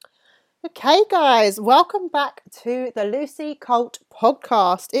Okay, guys, welcome back to the Lucy Colt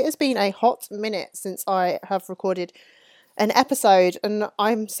podcast. It has been a hot minute since I have recorded an episode, and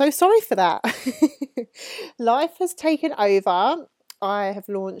I'm so sorry for that. Life has taken over. I have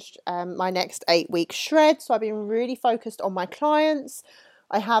launched my next 8-week shred, so I've been really focused on my clients.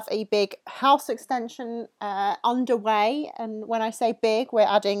 I have a big house extension underway, and when I say big, we're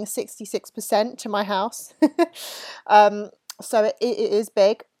adding 66% to my house. So it is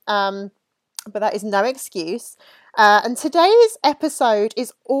big. But that is no excuse. And today's episode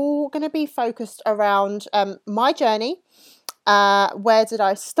is all going to be focused around my journey. Where did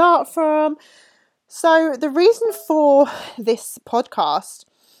I start from? So the reason for this podcast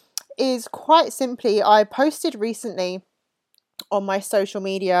is quite simply, I posted recently on my social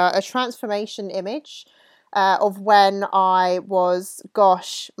media a transformation image of when I was,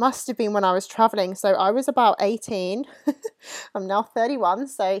 must have been when I was traveling. So I was about 18. I'm now 31,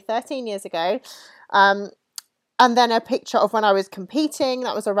 so 13 years ago. And then a picture of when I was competing,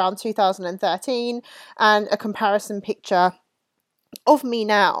 that was around 2013, and a comparison picture of me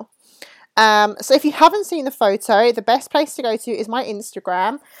now. So if you haven't seen the photo, the best place to go to is my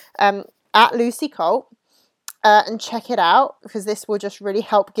Instagram, at Lucy Colt. And check it out, because this will just really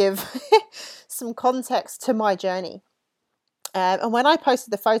help give some context to my journey. And when I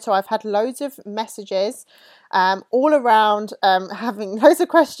posted the photo, I've had loads of messages all around having loads of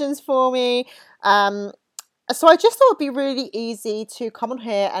questions for me. So I just thought it'd be really easy to come on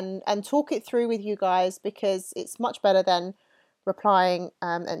here and talk it through with you guys, because it's much better than replying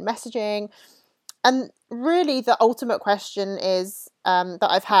and messaging. And really, the ultimate question is that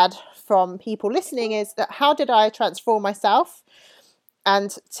I've had from people listening is that how did I transform myself?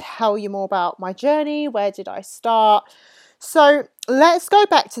 And tell you more about my journey. Where did I start? So let's go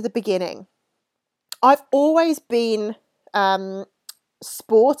back to the beginning. I've always been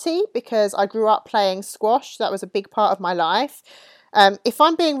sporty because I grew up playing squash. That was a big part of my life. If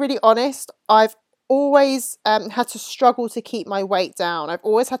I'm being really honest, I've always had to struggle to keep my weight down. I've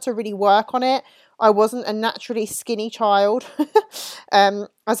always had to really work on it. I wasn't a naturally skinny child.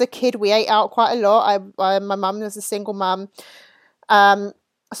 As a kid, we ate out quite a lot. My mum was a single mum.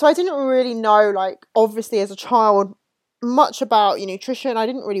 So I didn't really know, like, obviously as a child, much about nutrition. I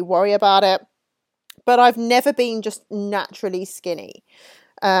didn't really worry about it. But I've never been just naturally skinny.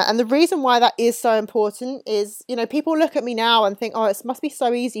 And the reason why that is so important is, people look at me now and think, oh, it must be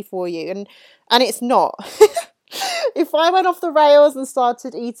so easy for you. And it's not. If I went off the rails and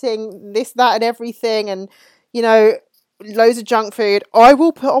started eating this, that, and everything, and, loads of junk food, I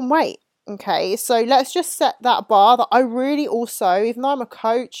will put on weight. Okay, so let's just set that bar that I really also, even though I'm a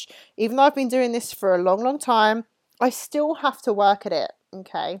coach, even though I've been doing this for a long, long time, I still have to work at it.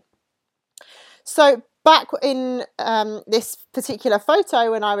 Okay. So back in this particular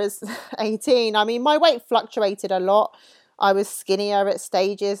photo when I was 18, my weight fluctuated a lot. I was skinnier at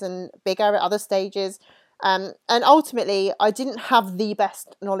stages and bigger at other stages. And ultimately, I didn't have the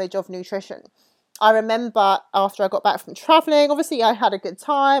best knowledge of nutrition. I remember after I got back from traveling, obviously I had a good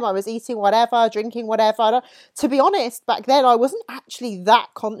time. I was eating whatever, drinking whatever. To be honest, back then I wasn't actually that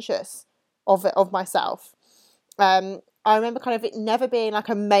conscious of myself. I remember kind of it never being like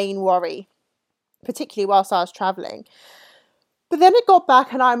a main worry, particularly whilst I was traveling. But then it got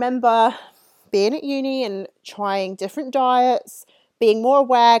back, and I remember being at uni and trying different diets, being more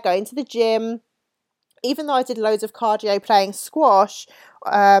aware, going to the gym. Even though I did loads of cardio playing squash,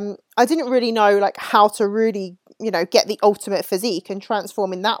 I didn't really know like how to really, get the ultimate physique and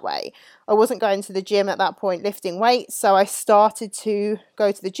transform in that way. I wasn't going to the gym at that point lifting weights, so I started to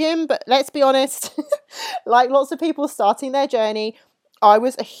go to the gym. But let's be honest, like lots of people starting their journey, I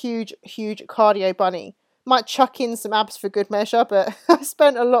was a huge, huge cardio bunny. Might chuck in some abs for good measure, but I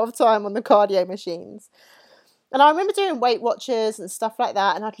spent a lot of time on the cardio machines. And I remember doing Weight Watchers and stuff like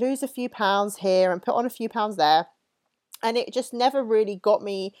that, and I'd lose a few pounds here and put on a few pounds there. And it just never really got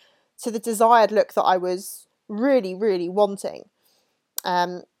me to the desired look that I was really, really wanting.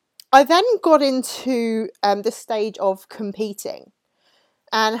 I then got into the stage of competing.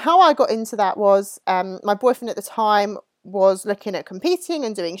 And how I got into that was my boyfriend at the time was looking at competing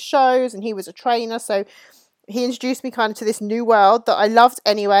and doing shows, and he was a trainer, so he introduced me kind of to this new world that I loved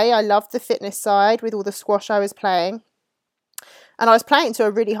anyway. I loved the fitness side with all the squash I was playing, and I was playing to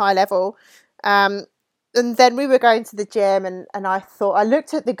a really high level. And then we were going to the gym, and I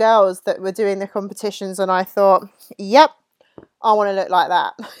looked at the girls that were doing the competitions, and I thought, yep, I want to look like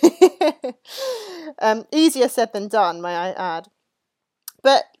that. Easier said than done, may I add.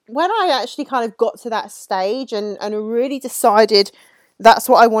 But when I actually kind of got to that stage and really decided that's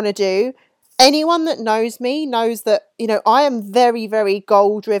what I want to do, anyone that knows me knows that, I am very, very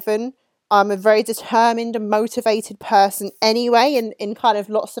goal driven. I'm a very determined and motivated person anyway, in kind of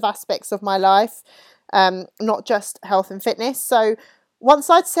lots of aspects of my life, not just health and fitness. So once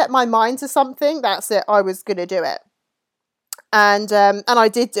I'd set my mind to something, that's it. I was going to do it. And I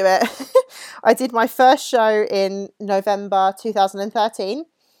did do it. I did my first show in November 2013.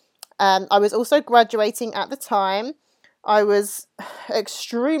 I was also graduating at the time. I was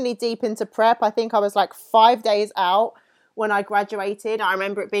extremely deep into prep. I think I was like 5 days out when I graduated. I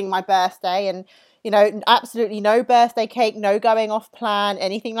remember it being my birthday, and, you know, absolutely no birthday cake, no going off plan,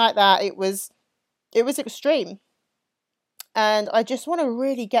 anything like that. It was extreme. And I just want to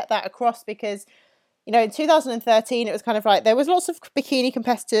really get that across, because, you know, in 2013, it was kind of like there was lots of bikini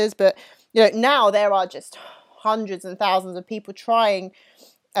competitors, but, you know, now there are just hundreds and thousands of people trying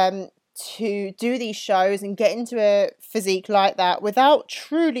to do these shows and get into a physique like that without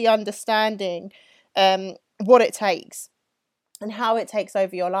truly understanding what it takes and how it takes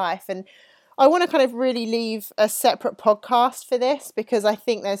over your life. And I want to kind of really leave a separate podcast for this, because I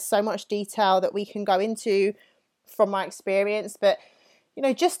think there's so much detail that we can go into from my experience. But, you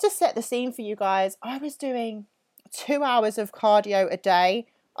know, just to set the scene for you guys, I was doing 2 hours of cardio a day.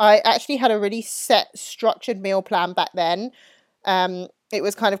 I actually had a really set, structured meal plan back then. It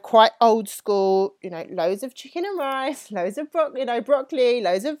was kind of quite old school, you know, loads of chicken and rice, loads of broccoli,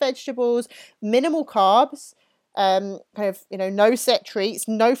 loads of vegetables, minimal carbs, kind of, you know, no set treats,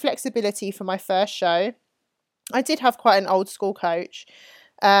 no flexibility for my first show. I did have quite an old school coach.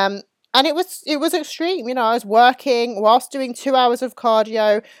 And it was extreme. You know, I was working whilst doing 2 hours of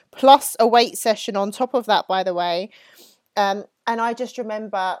cardio plus a weight session on top of that, by the way. And I just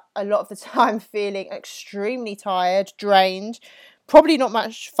remember a lot of the time feeling extremely tired, drained, probably not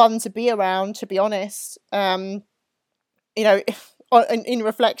much fun to be around, to be honest. You know, in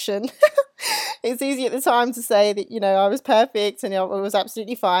reflection, it's easy at the time to say that, you know, I was perfect and it was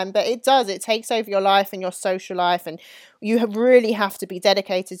absolutely fine, but it takes over your life and your social life, and you really have to be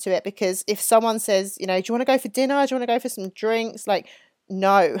dedicated to it. Because if someone says, you know, do you want to go for dinner? Do you want to go for some drinks? Like,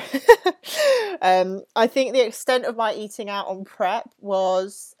 no. I think the extent of my eating out on prep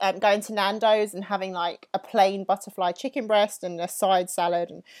was going to Nando's and having like a plain butterfly chicken breast and a side salad,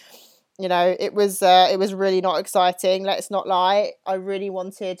 and, you know, it was really not exciting. Let's not lie. I really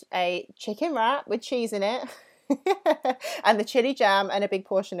wanted a chicken wrap with cheese in it, and the chili jam and a big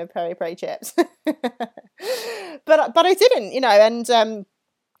portion of peri peri chips. but I didn't, you know. And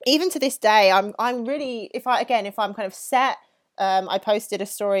even to this day, I'm really, if I'm kind of set. I posted a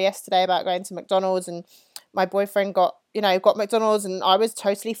story yesterday about going to McDonald's, and my boyfriend got McDonald's, and I was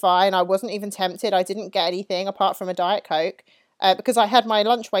totally fine. I wasn't even tempted. I didn't get anything apart from a Diet Coke, because I had my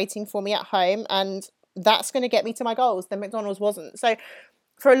lunch waiting for me at home, and that's going to get me to my goals. The McDonald's wasn't. So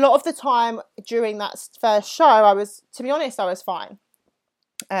for a lot of the time during that first show, to be honest, I was fine.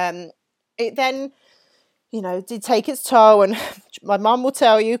 It then, you know, did take its toll, and my mum will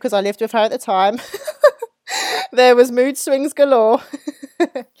tell you, because I lived with her at the time, there was mood swings galore.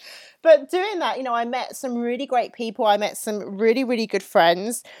 But doing that, you know, I met some really great people. I met some really, really good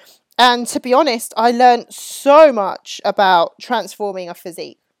friends. And to be honest, I learned so much about transforming a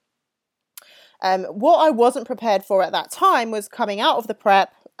physique. What I wasn't prepared for at that time was coming out of the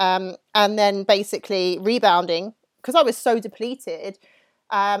prep and then basically rebounding, because I was so depleted.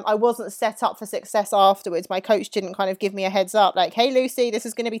 I wasn't set up for success afterwards. My coach didn't kind of give me a heads up like, hey, Lucy, this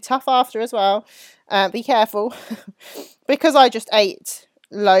is going to be tough after as well. Be careful. Because I just ate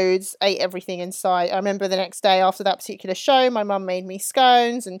loads, ate everything inside. I remember the next day after that particular show, my mum made me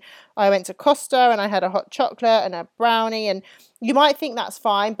scones, and I went to Costa and I had a hot chocolate and a brownie. And you might think that's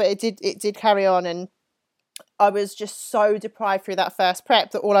fine, but it did carry on. And I was just so deprived through that first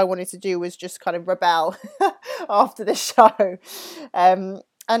prep that all I wanted to do was just kind of rebel after the show. And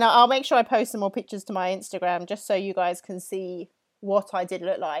I'll make sure I post some more pictures to my Instagram just so you guys can see what I did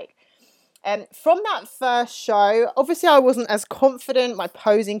look like. From that first show, obviously I wasn't as confident. My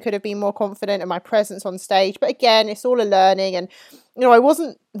posing could have been more confident and my presence on stage. But again, it's all a learning, and, you know, I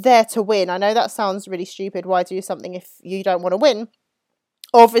wasn't there to win. I know that sounds really stupid. Why do something if you don't want to win?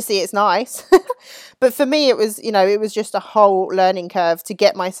 Obviously it's nice. But for me, it was just a whole learning curve to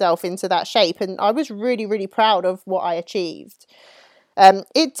get myself into that shape. And I was really, really proud of what I achieved.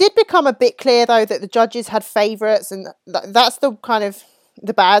 It did become a bit clear, though, that the judges had favourites, and that's the kind of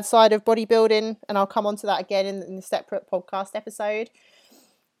the bad side of bodybuilding. And I'll come on to that again in the separate podcast episode.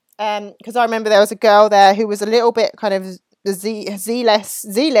 Because I remember there was a girl there who was a little bit kind of Z-list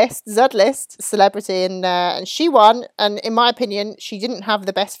celebrity, and she won. And in my opinion, she didn't have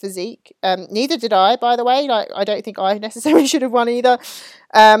the best physique. Neither did I, by the way. Like, I don't think I necessarily should have won either.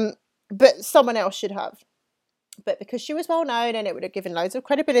 But someone else should have. But because she was well known and it would have given loads of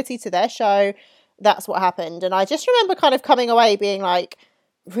credibility to their show, that's what happened. And I just remember kind of coming away being like,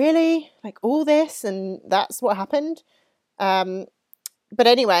 really? Like all this? And that's what happened? But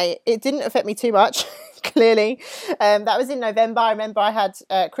anyway, it didn't affect me too much, clearly. That was in November. I remember I had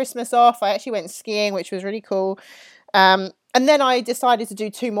Christmas off. I actually went skiing, which was really cool. And then I decided to do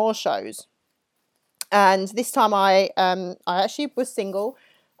 2 more shows. And this time I actually was single.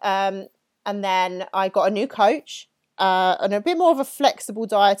 And then I got a new coach and a bit more of a flexible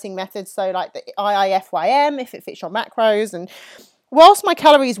dieting method. So like the IIFYM, if it fits your macros. And whilst my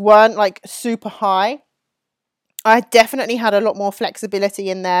calories weren't like super high, I definitely had a lot more flexibility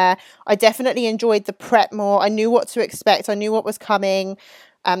in there. I definitely enjoyed the prep more. I knew what to expect. I knew what was coming.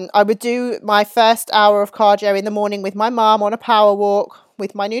 I would do my first hour of cardio in the morning with my mum on a power walk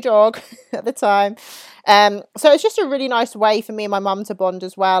with my new dog at the time. So it's just a really nice way for me and my mum to bond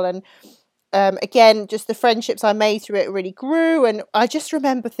as well. And again, just the friendships I made through it really grew. And I just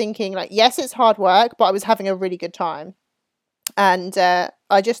remember thinking like, yes, it's hard work, but I was having a really good time. And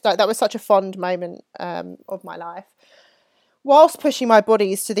I just thought that was such a fond moment of my life, whilst pushing my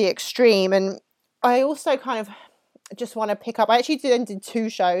bodies to the extreme. And I also kind of just want to pick up, I actually did 2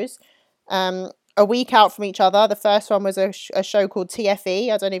 shows a week out from each other. The first one was a show called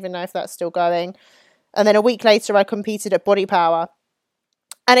TFE. I don't even know if that's still going. And then a week later, I competed at Body Power.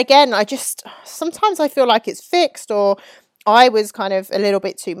 And again, sometimes I feel like it's fixed, or I was kind of a little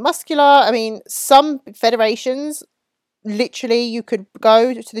bit too muscular. I mean, some federations, literally you could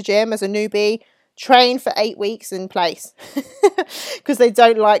go to the gym as a newbie, train for 8 weeks in place because they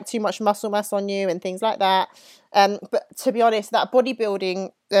don't like too much muscle mass on you and things like that. But to be honest, that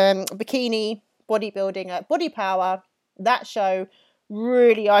bodybuilding, bikini bodybuilding at Body Power, that show,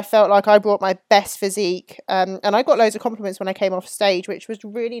 really, I felt like I brought my best physique. And I got loads of compliments when I came off stage, which was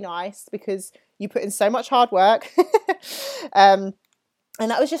really nice because you put in so much hard work. And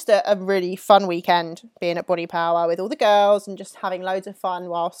that was just a really fun weekend, being at Body Power with all the girls and just having loads of fun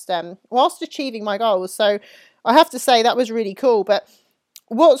whilst achieving my goals. So I have to say that was really cool. But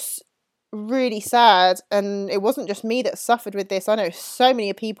what's really sad, and it wasn't just me that suffered with this, I know so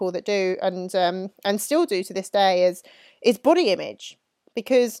many people that do and still do to this day, is body image.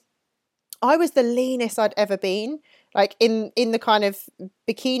 Because I was the leanest I'd ever been. Like in the kind of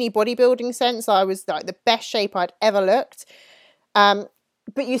bikini bodybuilding sense, I was like the best shape I'd ever looked.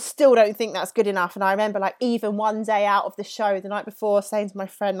 But you still don't think that's good enough. And I remember like even one day out of the show, the night before, saying to my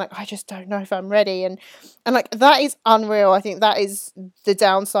friend, like, I just don't know if I'm ready. And like, that is unreal. I think that is the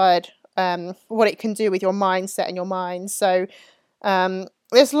downside, what it can do with your mindset and your mind. So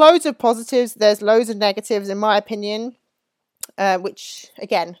there's loads of positives. There's loads of negatives, in my opinion. Which,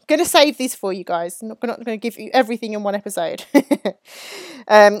 again, going to save these for you guys. I'm not going to give you everything in one episode. But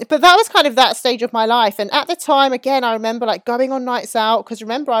that was kind of that stage of my life. And at the time, again, I remember like going on nights out, because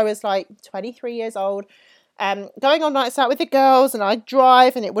remember I was like 23 years old, going on nights out with the girls, and I'd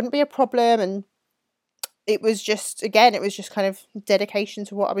drive and it wouldn't be a problem. And it was just kind of dedication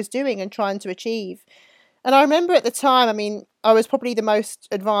to what I was doing and trying to achieve. And I remember at the time, I mean, I was probably the most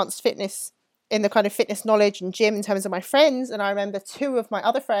advanced in the kind of fitness knowledge and gym in terms of my friends. And I remember 2 of my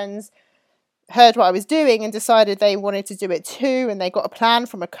other friends heard what I was doing and decided they wanted to do it too. And they got a plan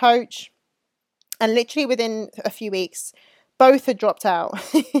from a coach. And literally within a few weeks, both had dropped out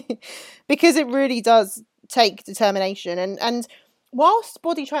because it really does take determination. And whilst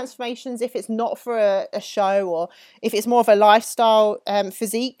body transformations, if it's not for a show or if it's more of a lifestyle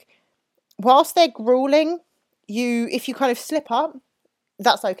physique, whilst they're grueling, if you kind of slip up,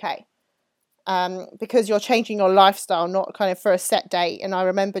 that's okay. Because you're changing your lifestyle, not kind of for a set date. And I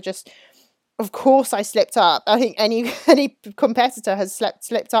remember of course I slipped up. I think any competitor has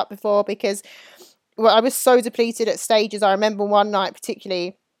slipped up before, because I was so depleted at stages. I remember one night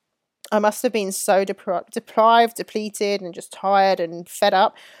particularly, I must have been so deprived, depleted, and just tired and fed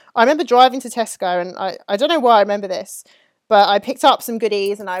up. I remember driving to Tesco, and I don't know why I remember this, but I picked up some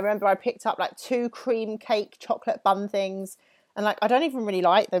goodies, and I remember I picked up like 2 cream cake chocolate bun things. And like, I don't even really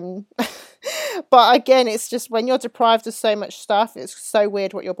like them. But again, it's just when you're deprived of so much stuff, it's so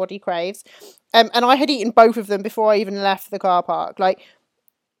weird what your body craves. And I had eaten both of them before I even left the car park. Like,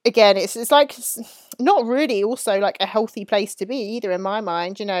 again, it's like not really also like a healthy place to be either, in my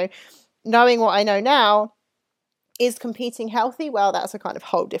mind. You know, knowing what I know now, is competing healthy? Well, that's a kind of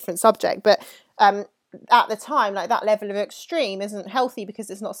whole different subject. But at the time, like, that level of extreme isn't healthy because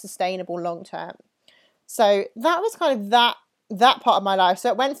it's not sustainable long term. So that was kind of that part of my life. So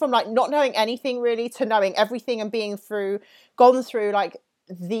it went from like not knowing anything really to knowing everything and gone through like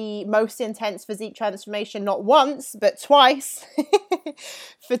the most intense physique transformation, not once, but twice,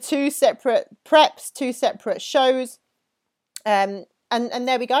 for 2 separate preps, 2 separate shows. And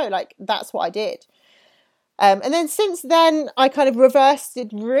there we go. Like, that's what I did. And then since then, I kind of reversed,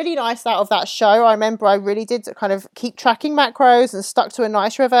 did really nice out of that show. I remember I really did kind of keep tracking macros and stuck to a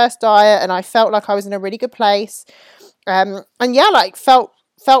nice reverse diet. And I felt like I was in a really good place. And yeah, like felt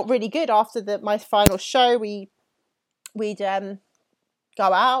really good after my final show. We'd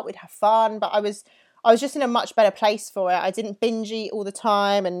go out, we'd have fun, but I was just in a much better place for it. I didn't binge eat all the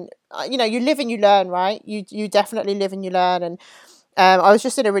time. And, you know, you live and you learn, right? You definitely live and you learn. And I was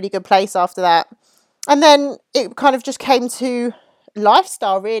just in a really good place after that. And then it kind of just came to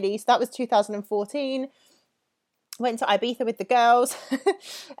lifestyle, really. So that was 2014. Went to Ibiza with the girls.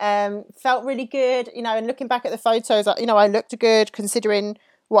 Felt really good, you know, and looking back at the photos, you know, I looked good considering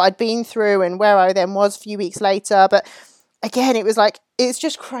what I'd been through and where I then was a few weeks later. But again, it was like, it's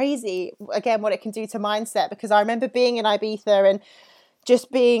just crazy, again, what it can do to mindset, because I remember being in Ibiza and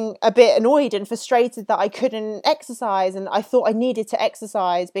just being a bit annoyed and frustrated that I couldn't exercise. And I thought I needed to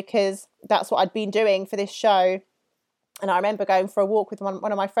exercise because that's what I'd been doing for this show. And I remember going for a walk with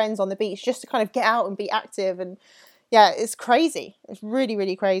one of my friends on the beach just to kind of get out and be active. And yeah, it's crazy. It's really,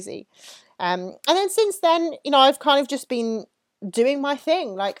 really crazy. And then since then, you know, I've kind of just been doing my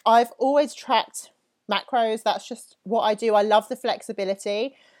thing. Like, I've always tracked macros. That's just what I do. I love the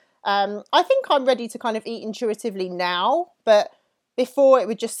flexibility. I think I'm ready to kind of eat intuitively now, but before it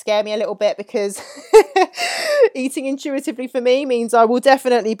would just scare me a little bit, because eating intuitively for me means I will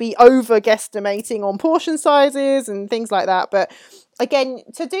definitely be over guesstimating on portion sizes and things like that. But again,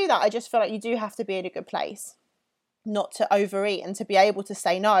 to do that, I just feel like you do have to be in a good place, not to overeat, and to be able to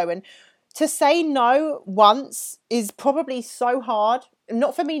say no. And to say no once is probably so hard.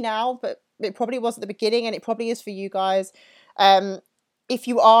 Not for me now, but it probably was at the beginning, and it probably is for you guys. If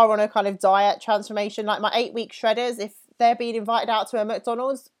you are on a kind of diet transformation, like my 8-week shredders, if they're being invited out to a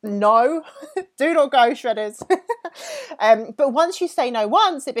McDonald's, no, do not go, shredders. But once you say no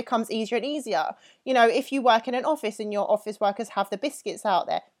once, it becomes easier and easier. You know, if you work in an office and your office workers have the biscuits out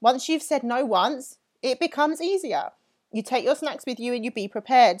there, once you've said no once, it becomes easier. You take your snacks with you and you be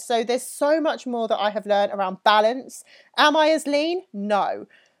prepared. So there's so much more that I have learned around balance. Am I as lean? No.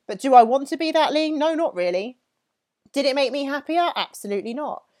 But do I want to be that lean? No, not really. Did it make me happier? Absolutely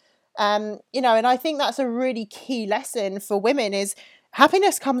not. You know, and I think that's a really key lesson for women, is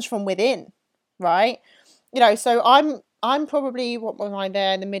happiness comes from within, right? You know, so I'm probably, what was I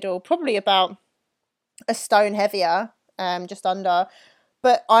there in the middle? Probably about a stone heavier, just under.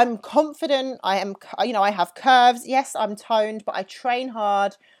 But I'm confident. I am, you know, I have curves. Yes, I'm toned, but I train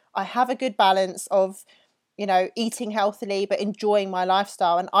hard. I have a good balance of, you know, eating healthily, but enjoying my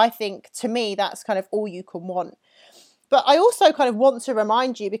lifestyle. And I think, to me, that's kind of all you can want. But I also kind of want to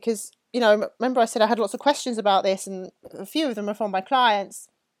remind you, because, you know, remember I said I had lots of questions about this, and a few of them are from my clients.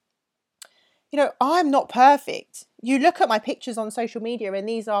 You know, I'm not perfect. You look at my pictures on social media and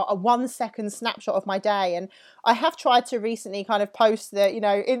these are a 1-second snapshot of my day. And I have tried to recently kind of post the, you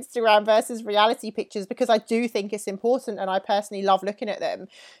know, Instagram versus reality pictures, because I do think it's important and I personally love looking at them.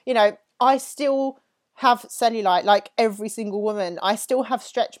 You know, I still have cellulite like every single woman. I still have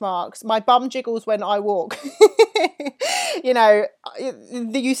stretch marks. My bum jiggles when I walk. You know,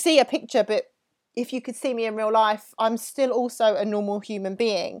 you see a picture, but if you could see me in real life, I'm still also a normal human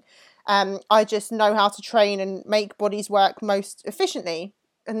being. I just know how to train and make bodies work most efficiently.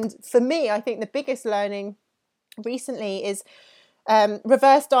 And for me, I think the biggest learning recently is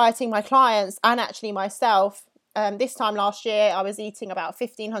reverse dieting my clients and actually myself. This time last year, I was eating about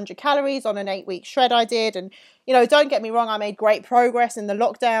 1,500 calories on an 8-week shred I did. And, you know, don't get me wrong, I made great progress in the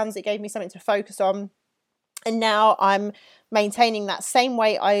lockdowns. It gave me something to focus on. And now I'm maintaining that same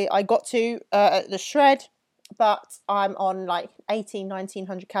weight I got to at the shred, but I'm on like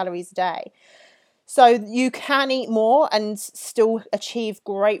 1,900 calories a day. So you can eat more and still achieve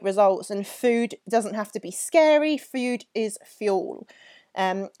great results. And food doesn't have to be scary. Food is fuel.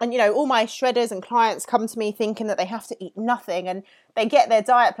 And, you know, all my shredders and clients come to me thinking that they have to eat nothing, and they get their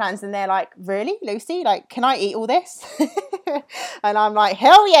diet plans and they're like, really, Lucy? Like, can I eat all this? And I'm like,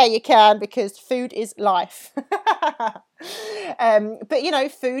 hell yeah, you can, because food is life. But, you know,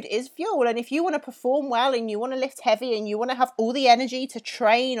 food is fuel. And if you want to perform well and you want to lift heavy and you want to have all the energy to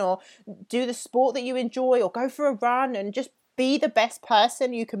train or do the sport that you enjoy or go for a run and just be the best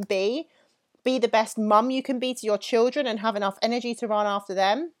person you can be the best mum you can be to your children and have enough energy to run after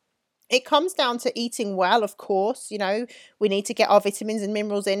them. It comes down to eating well, of course. You know, we need to get our vitamins and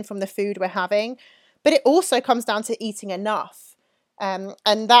minerals in from the food we're having. But it also comes down to eating enough. And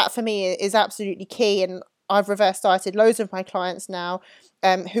that for me is absolutely key. And I've reverse dieted loads of my clients now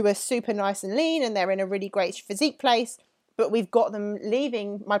who are super nice and lean, and they're in a really great physique place, but we've got them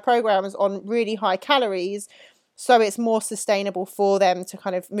leaving my programs on really high calories, so it's more sustainable for them to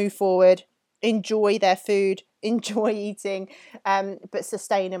kind of move forward, enjoy their food, enjoy eating, but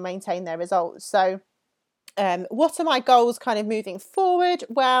sustain and maintain their results. So what are my goals kind of moving forward?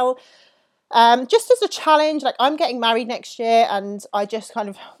 Well, just as a challenge, like I'm getting married next year, and I just kind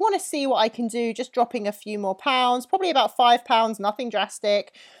of want to see what I can do, just dropping a few more pounds, probably about 5 pounds, nothing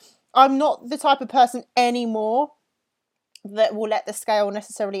drastic. I'm not the type of person anymore that will let the scale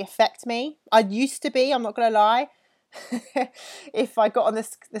necessarily affect me. I used to be, I'm not going to lie. If I got on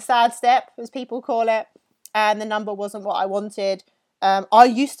the sad step, as people call it, and the number wasn't what I wanted, I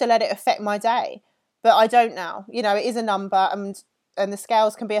used to let it affect my day, but I don't now. You know, it is a number, and the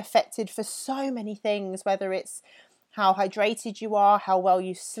scales can be affected for so many things, whether it's how hydrated you are, how well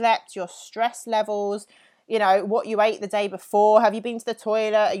you slept, your stress levels, you know, what you ate the day before, have you been to the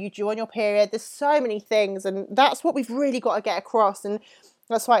toilet, are you due on your period? There's so many things, and that's what we've really got to get across, and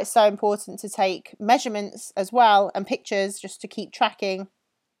that's why it's so important to take measurements as well and pictures, just to keep tracking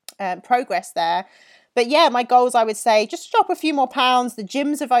progress there. But yeah, my goals, I would say, just drop a few more pounds. The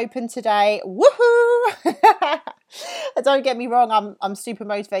gyms have opened today. Woohoo! Don't get me wrong, I'm super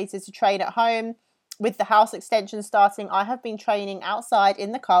motivated to train at home. With the house extension starting, I have been training outside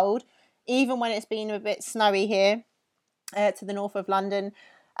in the cold, even when it's been a bit snowy here to the north of London.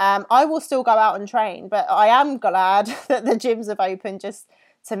 I will still go out and train, but I am glad that the gyms have opened, just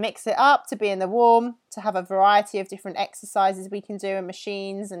to mix it up, to be in the warm, to have a variety of different exercises we can do, and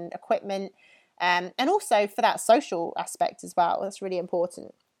machines and equipment, and also for that social aspect as well. That's really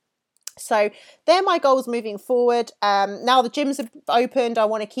important. So they're my goals moving forward. Now the gyms have opened, I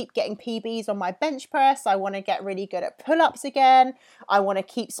want to keep getting PBs on my bench press. I want to get really good at pull-ups again. I want to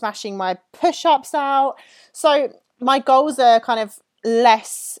keep smashing my push-ups out. So my goals are kind of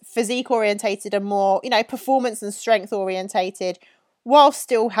less physique orientated and more, you know, performance and strength orientated, while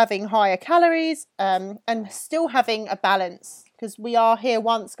still having higher calories and still having a balance, because we are here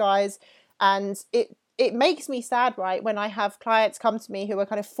once, guys, and it makes me sad, right, when I have clients come to me who are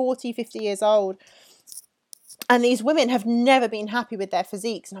kind of 40, 50 years old, and these women have never been happy with their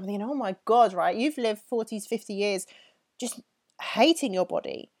physiques, and I'm thinking, oh my God, right, you've lived 40, 50 years just hating your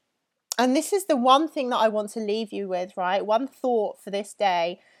body. And this is the one thing that I want to leave you with, right? One thought for this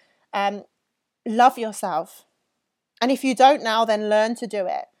day, love yourself. And if you don't now, then learn to do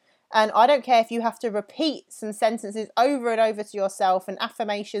it. And I don't care if you have to repeat some sentences over and over to yourself and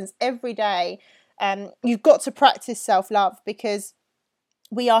affirmations every day. You've got to practice self-love, because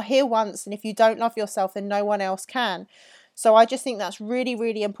we are here once, and if you don't love yourself, then no one else can. So I just think that's really,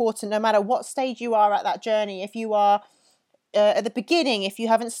 really important, no matter what stage you are at that journey. If you are at the beginning, if you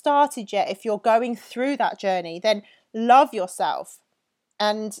haven't started yet, if you're going through that journey, then love yourself.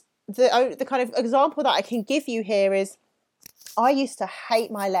 And the kind of example that I can give you here is, I used to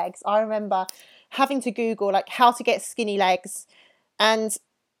hate my legs. I remember having to Google like how to get skinny legs, and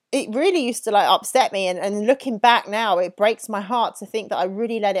it really used to like upset me. And looking back now, it breaks my heart to think that I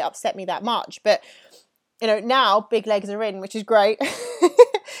really let it upset me that much. But you know, now big legs are in, which is great.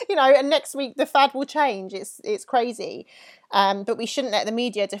 You know, and next week the fad will change. It's crazy, but we shouldn't let the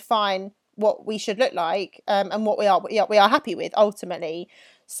media define what we should look like, and what we are happy with ultimately.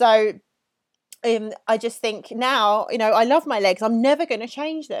 So I just think now, you know, I love my legs. I'm never going to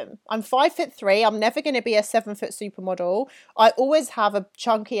change them. I'm 5'3". I'm never going to be a 7-foot supermodel. I always have a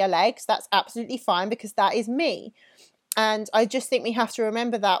chunkier legs. That's absolutely fine, because that is me. And I just think we have to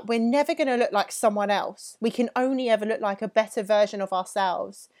remember that we're never going to look like someone else. We can only ever look like a better version of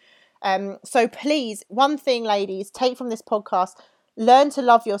ourselves. So please, one thing, ladies, take from this podcast, learn to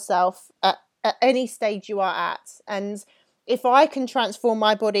love yourself at any stage you are at. And if I can transform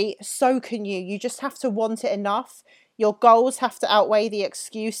my body, so can you. You just have to want it enough. Your goals have to outweigh the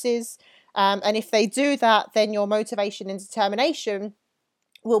excuses. And if they do that, then your motivation and determination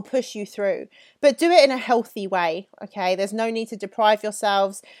will push you through. But do it in a healthy way, okay? There's no need to deprive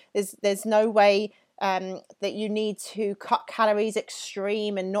yourselves. There's no way that you need to cut calories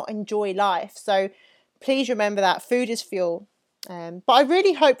extreme and not enjoy life. So please remember that food is fuel. But I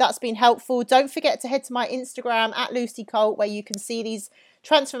really hope that's been helpful. Don't forget to head to my Instagram at Lucy Colt, where you can see these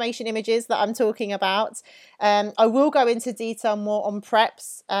transformation images that I'm talking about. I will go into detail more on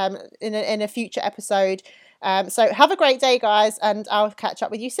preps in a future episode. So have a great day, guys, and I'll catch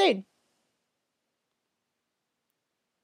up with you soon.